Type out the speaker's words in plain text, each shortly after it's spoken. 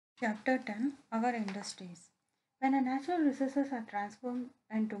Chapter 10, Our Industries. When a natural resources are transformed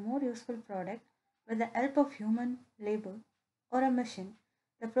into more useful product with the help of human labor or a machine,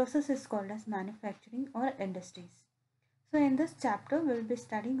 the process is called as manufacturing or industries. So in this chapter, we will be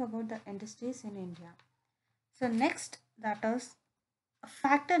studying about the industries in India. So next, that is a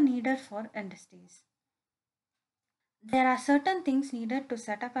factor needed for industries. There are certain things needed to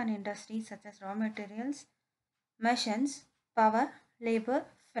set up an industry such as raw materials, machines, power, labor,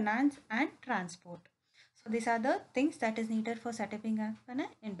 finance, and transport. So these are the things that is needed for setting up an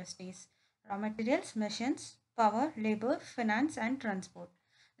industries. Raw materials, machines, power, labor, finance, and transport.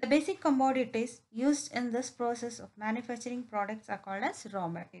 The basic commodities used in this process of manufacturing products are called as raw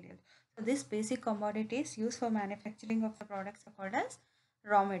material. So these basic commodities used for manufacturing of the products are called as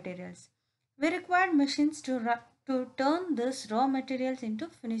raw materials. We require machines to turn this raw materials into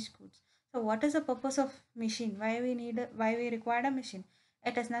finished goods. So what is the purpose of machine? Why we require a machine?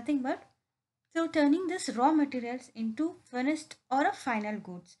 It is nothing but so turning this raw materials into finished or a final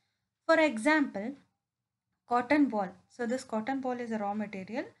goods. For example, cotton ball. So this cotton ball is a raw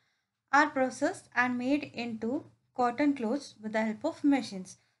material are processed and made into cotton clothes with the help of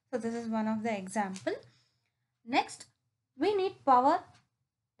machines. So this is one of the example. Next, we need power,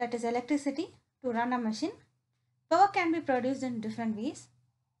 that is electricity, to run a machine. Power can be produced in different ways.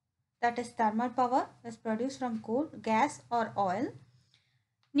 That is thermal power is produced from coal, gas or oil.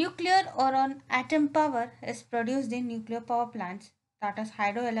 Nuclear or on atom power is produced in nuclear power plants. That is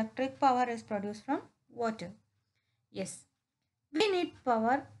hydroelectric power is produced from water. Yes, we need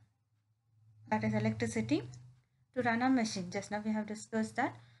power, that is electricity, to run a machine. Just now we have discussed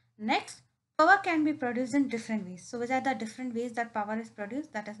that. Next, power can be produced in different ways. So which are the different ways that power is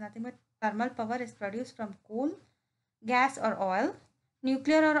produced? That is nothing but thermal power is produced from coal, gas or oil.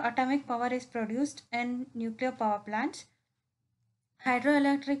 Nuclear or atomic power is produced in nuclear power plants.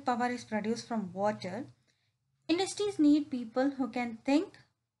 Hydroelectric power is produced from water. Industries need people who can think,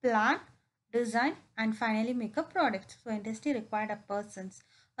 plan, design, and finally make a product. So industry required a persons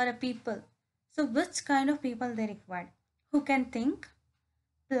or a people. So which kind of people they required? Who can think,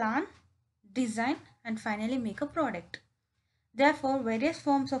 plan, design, and finally make a product. Therefore, various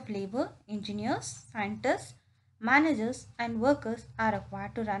forms of labor, engineers, scientists, managers, and workers are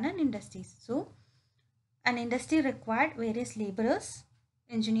required to run an industry. So an industry required various laborers,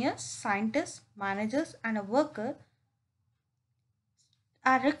 engineers, scientists, managers, and a worker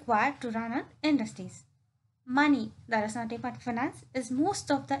are required to run an industries. Money, that is nothing but finance, is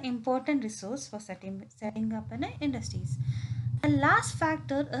most of the important resource for setting up an industries. The last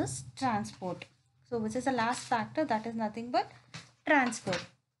factor is transport. So which is the last factor? That is nothing but transport,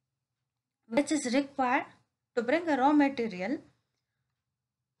 which is required to bring a raw material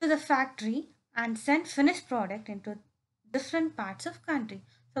to the factory and send finished product into different parts of country.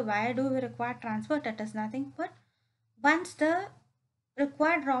 So why do we require transport? That is nothing but once the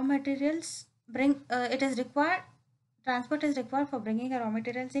required raw materials bring it is required, transport is required for bringing the raw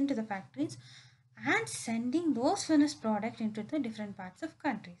materials into the factories and sending those finished product into the different parts of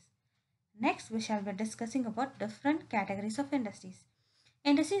countries. Next, we shall be discussing about different categories of industries.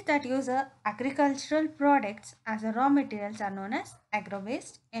 Industries that use agricultural products as a raw materials are known as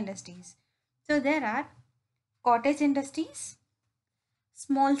agro-based industries. So there are cottage industries,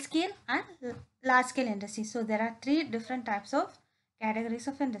 small scale and large scale industries. So there are three different types of categories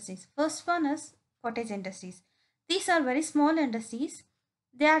of industries. First one is cottage industries. These are very small industries.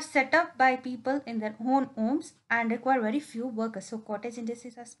 They are set up by people in their own homes and require very few workers. So cottage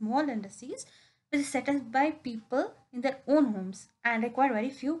industries are small industries which is set up by people in their own homes and require very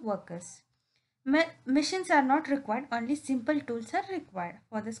few workers. Machines are not required, only simple tools are required.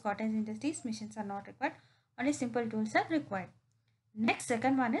 For this cottage industries, machines are not required, only simple tools are required. Next,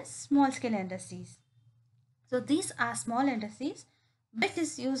 second one is small scale industries. So these are small industries which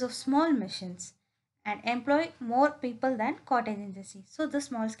is use of small machines and employ more people than cottage industries. So the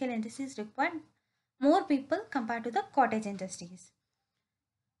small scale industries require more people compared to the cottage industries.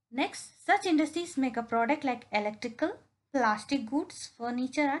 Next, such industries make a product like electrical, plastic goods,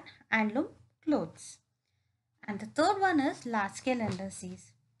 furniture and handloom clothes. And the third one is large scale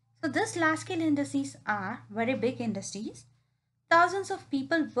industries. So this large scale industries are very big industries. Thousands of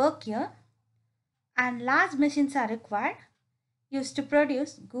people work here and large machines are required used to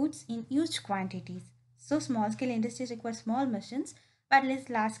produce goods in huge quantities. So small scale industries require small machines, but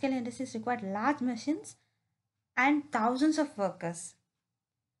large scale industries require large machines and thousands of workers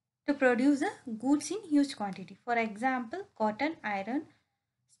to produce the goods in huge quantity. For example, cotton, iron,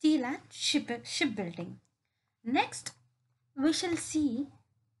 steel and shipbuilding. Next, we shall see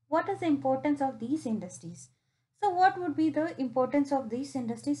what is the importance of these industries. So what would be the importance of these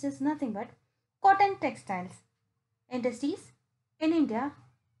industries is nothing but cotton textiles. Industries in India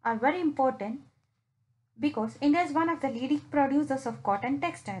are very important because India is one of the leading producers of cotton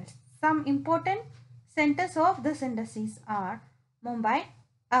textiles. Some important centers of this industries are Mumbai,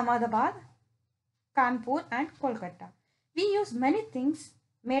 Ahmedabad, Kanpur and Kolkata. We use many things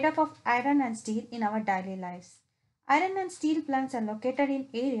made up of iron and steel in our daily lives. Iron and steel plants are located in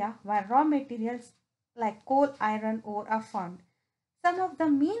area where raw materials like coal, iron ore are found. Some of the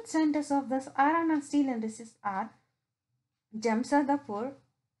main centers of this iron and steel industries are Jamshedpur,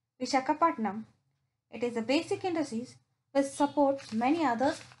 Vishakhapatnam. It is a basic industries which supports many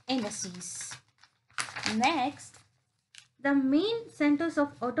other industries. Next, the main centers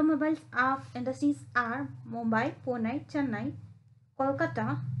of automobiles of industries are Mumbai, Pune, Chennai,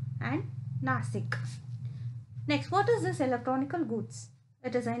 Kolkata and Nasik. Next, what is this electronical goods?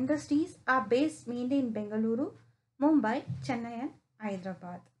 It is industries are based mainly in Bengaluru, Mumbai, Chennai and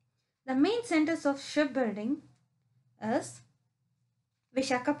Hyderabad. The main centers of shipbuilding is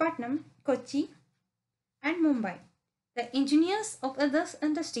Vishakhapatnam, Kochi and Mumbai. The engineers of these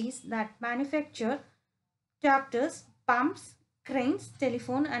industries that manufacture tractors, pumps, cranes,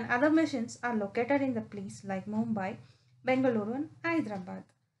 telephone and other machines are located in the place like Mumbai, Bengaluru and Hyderabad.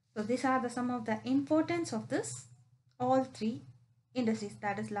 So these are the some of the importance of this all three industries,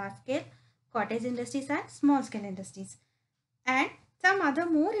 that is large scale, cottage industries and small scale industries. And some other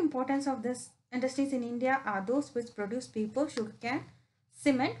more importance of this industries in India are those which produce paper, sugarcane,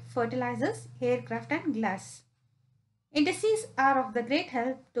 cement, fertilizers, aircraft and glass. Industries are of the great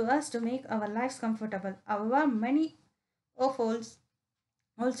help to us to make our lives comfortable. However, many of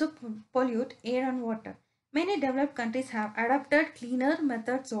also pollute air and water. Many developed countries have adopted cleaner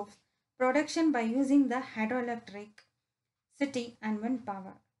methods of production by using the hydroelectric city and wind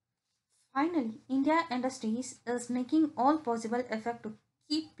power. Finally, India Industries is making all possible effort to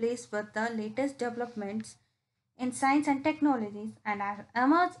keep pace with the latest developments in science and technologies and has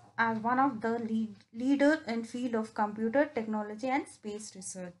emerged as one of the leader in field of computer technology and space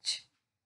research.